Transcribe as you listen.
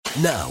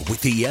Now, with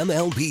the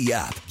MLB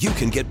app, you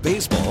can get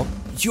baseball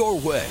your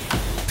way.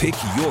 Pick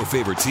your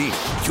favorite team,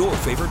 your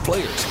favorite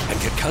players, and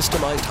get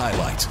customized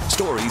highlights,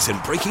 stories,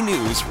 and breaking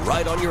news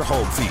right on your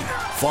home feed.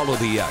 Follow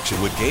the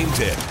action with Game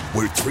 10,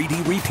 where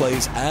 3D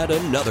replays add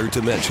another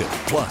dimension.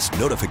 Plus,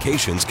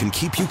 notifications can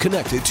keep you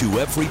connected to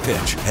every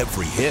pitch,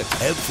 every hit,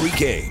 every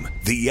game.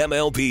 The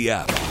MLB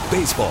app.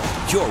 Baseball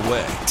your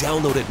way.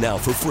 Download it now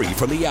for free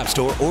from the App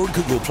Store or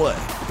Google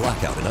Play.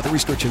 Blackout and other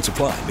restrictions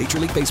apply. Major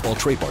League Baseball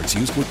trademarks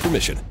used with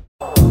permission.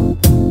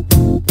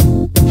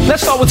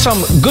 Let's start with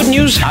some good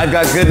news. I've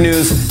got good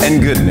news and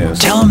good news.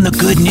 Tell them the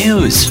good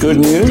news. Good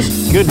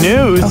news? Good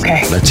news.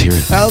 Okay. Let's hear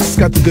it. Alex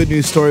got the good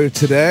news story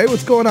today.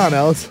 What's going on,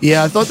 Alex?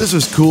 Yeah, I thought this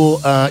was cool.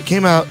 It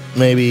came out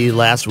maybe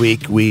last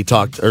week. We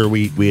talked, or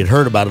we had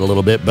heard about it a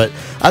little bit, but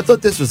I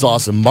thought this was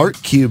awesome. Mark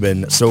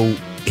Cuban, so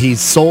he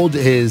sold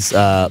his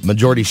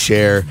majority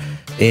share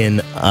in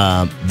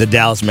the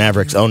Dallas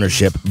Mavericks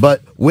ownership.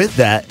 But with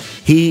that,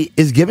 he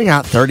is giving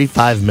out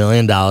 $35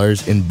 million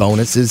in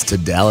bonuses to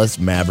Dallas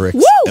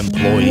Mavericks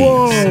employees.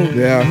 Whoa.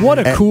 Yeah. What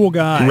a cool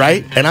guy.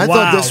 Right? And I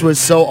thought this was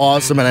so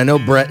awesome. And I know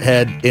Brett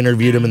had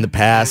interviewed him in the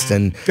past.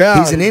 And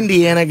he's an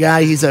Indiana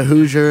guy. He's a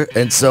Hoosier.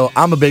 And so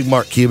I'm a big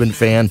Mark Cuban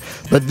fan.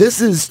 But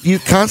this is, you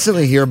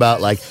constantly hear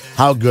about like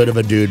how good of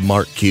a dude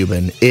Mark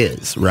Cuban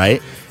is,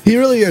 right? He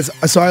really is.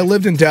 So I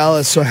lived in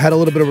Dallas, so I had a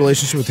little bit of a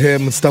relationship with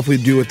him and stuff we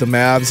do with the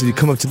Mavs. And he'd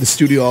come up to the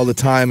studio all the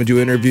time and do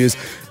interviews.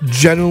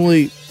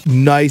 Generally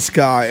nice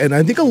guy. And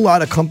I think a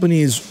lot of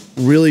companies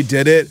really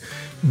did it.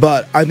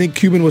 But I think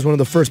Cuban was one of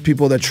the first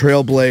people that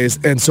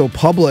trailblazed. And so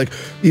public,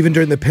 even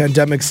during the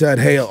pandemic, said,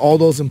 hey, all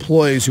those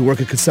employees who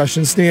work at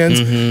concession stands,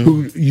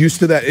 who used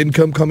to that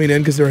income coming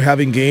in because they were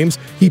having games,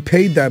 he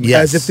paid them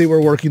as if they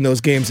were working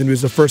those games. And he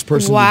was the first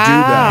person to do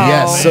that.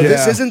 Yes. So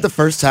this isn't the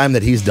first time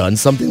that he's done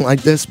something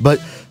like this. But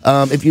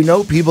if you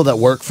know people that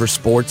work for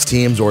sports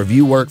teams, or if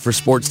you work for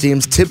sports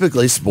teams,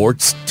 typically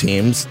sports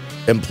teams,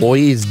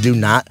 employees do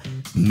not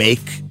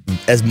make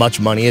as much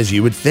money as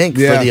you would think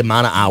for the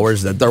amount of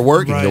hours that they're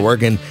working. They're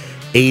working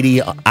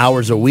 80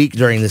 hours a week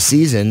during the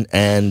season,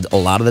 and a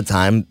lot of the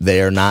time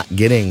they are not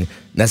getting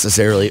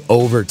necessarily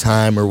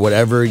overtime or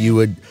whatever you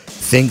would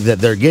think that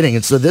they're getting.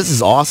 And so this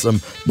is awesome.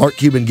 Mark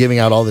Cuban giving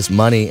out all this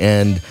money,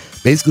 and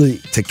basically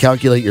to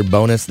calculate your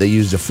bonus, they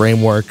used a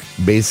framework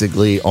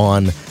basically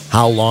on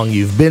how long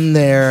you've been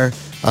there.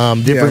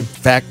 Different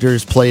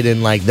factors played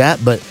in like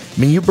that. But,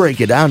 I mean, you break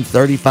it down,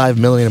 35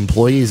 million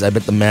employees. I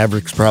bet the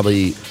Mavericks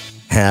probably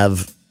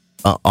have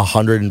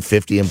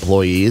 150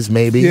 employees,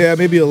 maybe. Yeah,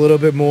 maybe a little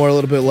bit more, a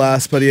little bit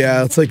less. But,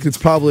 yeah, it's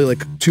probably like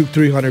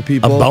 200-300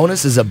 people. A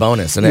bonus is a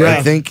bonus. And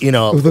I think, you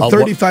know, the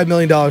 $35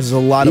 million is a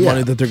lot of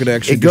money that they're going to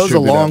actually distribute. It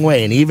goes a long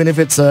way. And even if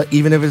it's a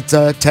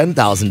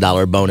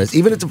 $10,000 bonus,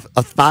 even if it's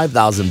a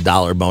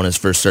 $5,000 bonus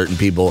for certain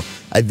people,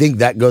 I think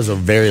that goes a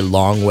very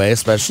long way,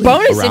 especially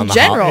bonus around in the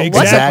general. holidays.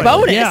 What's a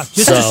bonus? Yeah,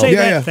 just to say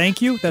that,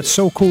 thank you. That's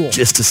so cool.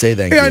 Just to say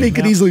thank you. Yeah, and he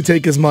could easily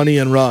take his money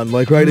and run.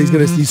 Like, right? He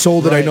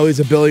sold it. I know he's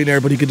a billionaire,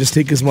 but he could just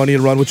take his money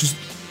and run, which is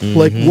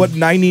like what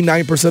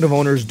 99% of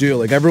owners do.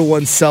 Like,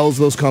 everyone sells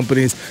those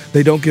companies.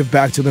 They don't give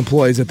back to the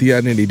employees at the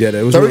end, and he did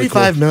it. It was $35 really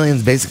cool. million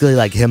is basically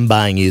like him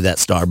buying you that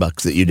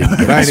Starbucks that you didn't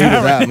get. I needed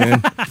that,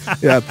 man.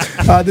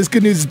 Yeah. This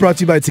good news is brought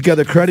to you by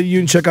Together Credit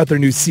Union. Check out their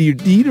new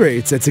CUD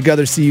rates at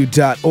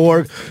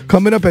togethercu.org.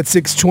 Coming up at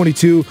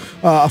 6:22,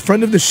 a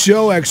friend of the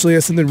show actually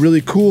has something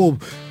really cool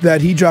that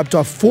he dropped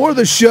off for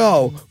the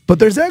show, but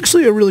there's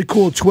actually a really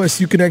cool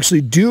twist. You can actually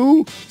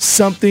do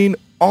something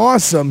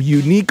awesome,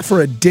 unique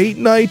for a date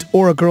night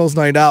or a girls'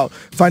 night out.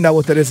 Find out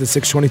what that is at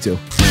 6:22.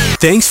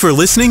 Thanks for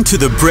listening to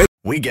the Break.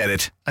 We get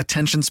it.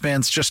 Attention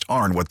spans just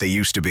aren't what they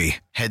used to be.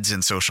 Heads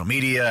in social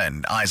media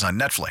and eyes on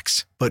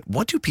Netflix. But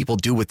what do people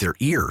do with their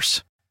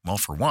ears? Well,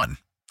 for one,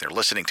 they're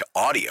listening to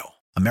audio.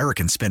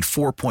 Americans spend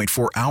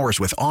 4.4 hours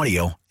with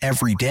audio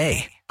every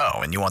day. Oh,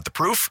 and you want the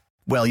proof?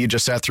 Well, you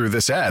just sat through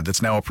this ad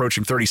that's now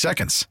approaching 30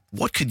 seconds.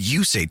 What could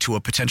you say to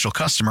a potential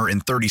customer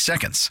in 30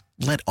 seconds?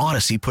 Let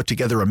Odyssey put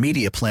together a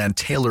media plan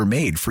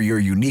tailor-made for your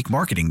unique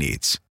marketing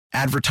needs.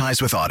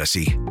 Advertise with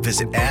Odyssey.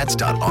 Visit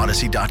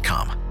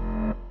ads.odyssey.com.